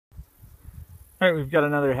Alright, we've got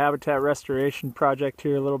another habitat restoration project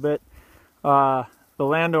here a little bit. The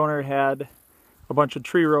landowner had a bunch of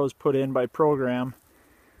tree rows put in by program,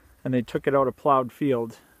 and they took it out of plowed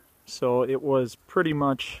field. So it was pretty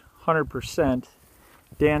much 100%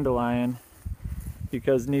 dandelion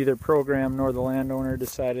because neither program nor the landowner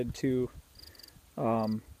decided to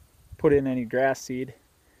put in any grass seed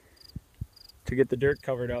to get the dirt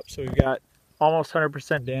covered up. So we've got almost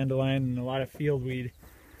 100% dandelion and a lot of field weed.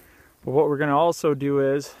 But what we're going to also do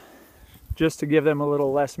is, just to give them a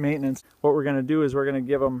little less maintenance, what we're going to do is we're going to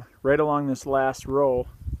give them, right along this last row,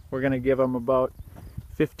 we're going to give them about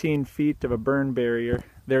 15 feet of a burn barrier,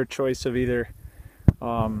 their choice of either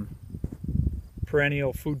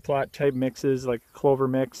perennial food plot type mixes like a clover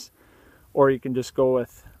mix, or you can just go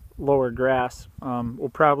with lower grass. We'll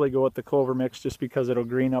probably go with the clover mix just because it'll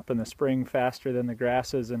green up in the spring faster than the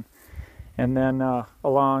grasses. And then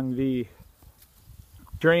along the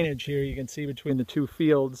drainage here, you can see between the two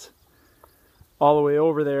fields, all the way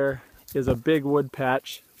over there is a big wood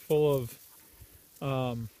patch full of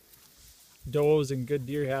does and good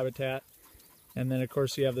deer habitat. And then of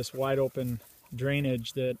course you have this wide open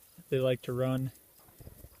drainage that they like to run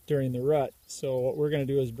during the rut. So what we're going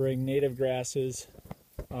to do is bring native grasses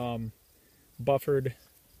buffered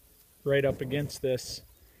right up against this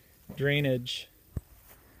drainage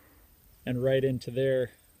and right into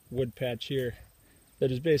their wood patch here.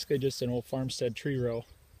 That is basically just an old farmstead tree row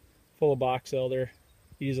full of box elder,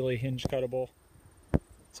 easily hinge cuttable.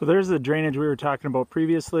 So there's the drainage we were talking about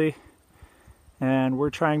previously, and we're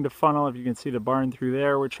trying to funnel, if you can see the barn through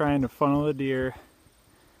there, we're trying to funnel the deer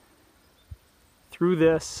through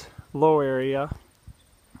this low area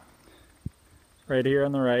right here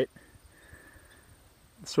on the right.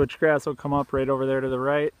 The switchgrass will come up right over there to the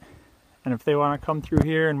right, and if they want to come through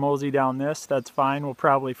here and mosey down this, that's fine. We'll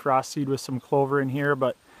probably frost seed with some clover in here,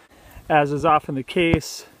 but as is often the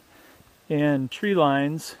case in tree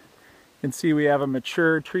lines, you can see we have a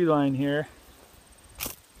mature tree line here.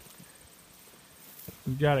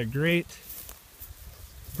 We've got a great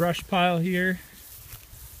brush pile here.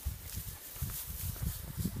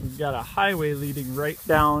 We've got a highway leading right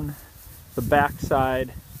down the back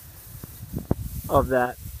side of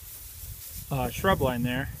that shrub line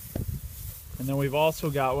there. And then we've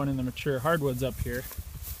also got one in the mature hardwoods up here.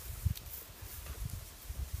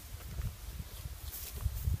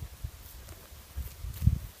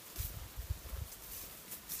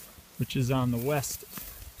 Which is on the west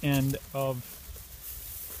end of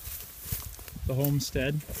the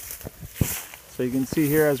homestead. So you can see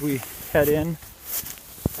here as we head in,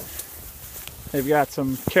 they've got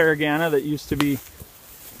some carragana that used to be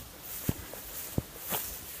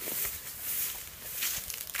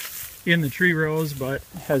in the tree rows but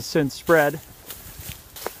has since spread.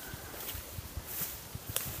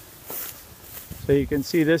 So you can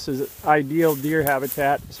see this is ideal deer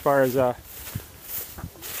habitat as far as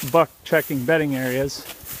buck checking bedding areas.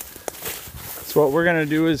 So what we're going to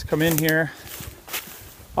do is come in here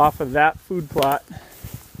off of that food plot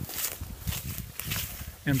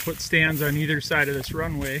and put stands on either side of this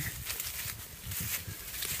runway.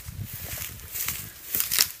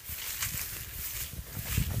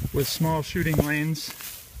 With small shooting lanes.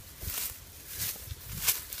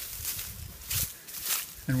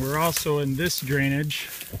 And we're also in this drainage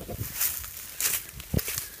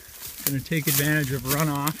going to take advantage of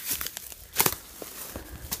runoff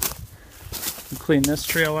and clean this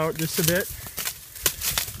trail out just a bit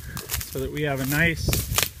so that we have a nice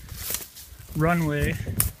runway. You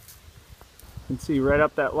can see right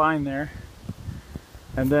up that line there.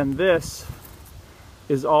 And then this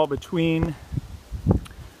is all between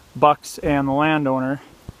bucks and the landowner,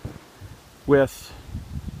 with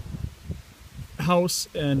house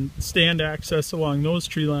and stand access along those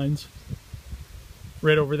tree lines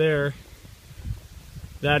right over there.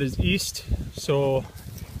 That is east, so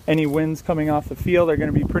any winds coming off the field are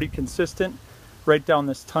going to be pretty consistent right down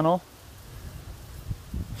this tunnel,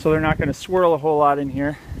 so they're not going to swirl a whole lot in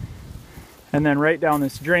here. And then right down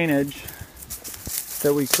this drainage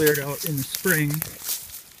that we cleared out in the spring,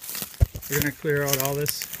 we're going to clear out all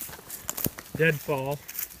this deadfall,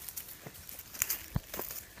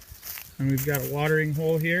 and we've got a watering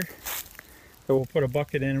hole here that we'll put a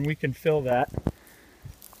bucket in, and we can fill that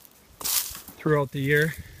throughout the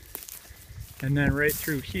year. And then right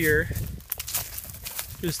through here,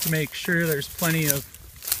 just to make sure there's plenty of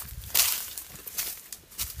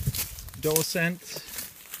docent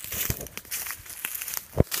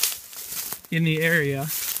in the area.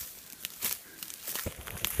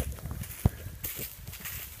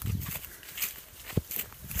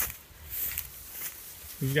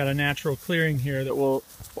 We've got a natural clearing here that we'll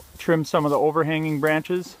trim some of the overhanging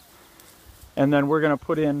branches, and then we're going to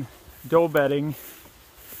put in doe bedding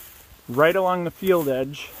right along the field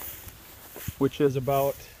edge, which is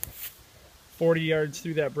about 40 yards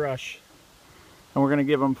through that brush. And we're going to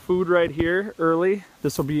give them food right here early.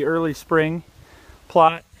 This will be early spring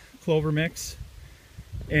plot clover mix,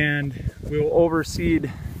 and we will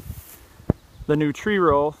overseed the new tree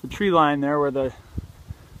row, the tree line there where the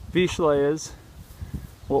Vizsla is.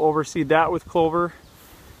 We'll overseed that with clover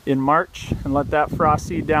in March and let that frost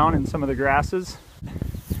seed down in some of the grasses.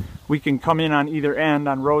 We can come in on either end,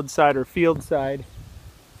 on roadside or field side,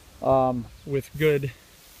 with good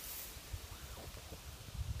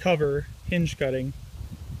cover, hinge cutting,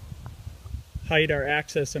 hide our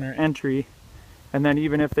access and our entry, and then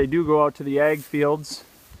even if they do go out to the ag fields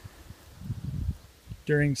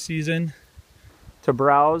during season to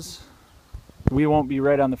browse, we won't be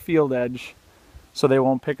right on the field edge, so they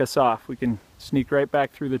won't pick us off. We can sneak right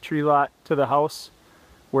back through the tree lot to the house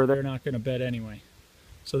where they're not going to bed anyway.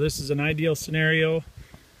 So this is an ideal scenario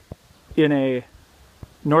in a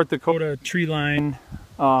North Dakota tree line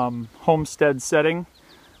homestead setting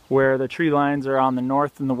where the tree lines are on the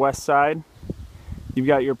north and the west side. You've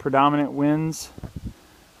got your predominant winds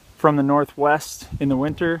from the northwest in the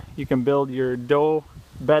winter. You can build your doe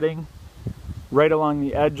bedding right along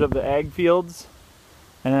the edge of the ag fields,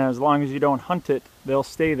 and as long as you don't hunt it, they'll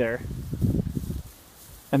stay there.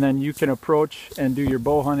 And then you can approach and do your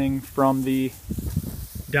bow hunting from the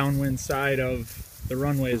downwind side of the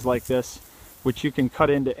runways like this, which you can cut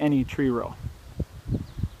into any tree row.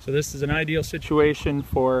 So this is an ideal situation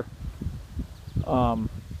for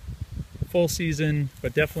full season,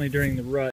 but definitely during the rut.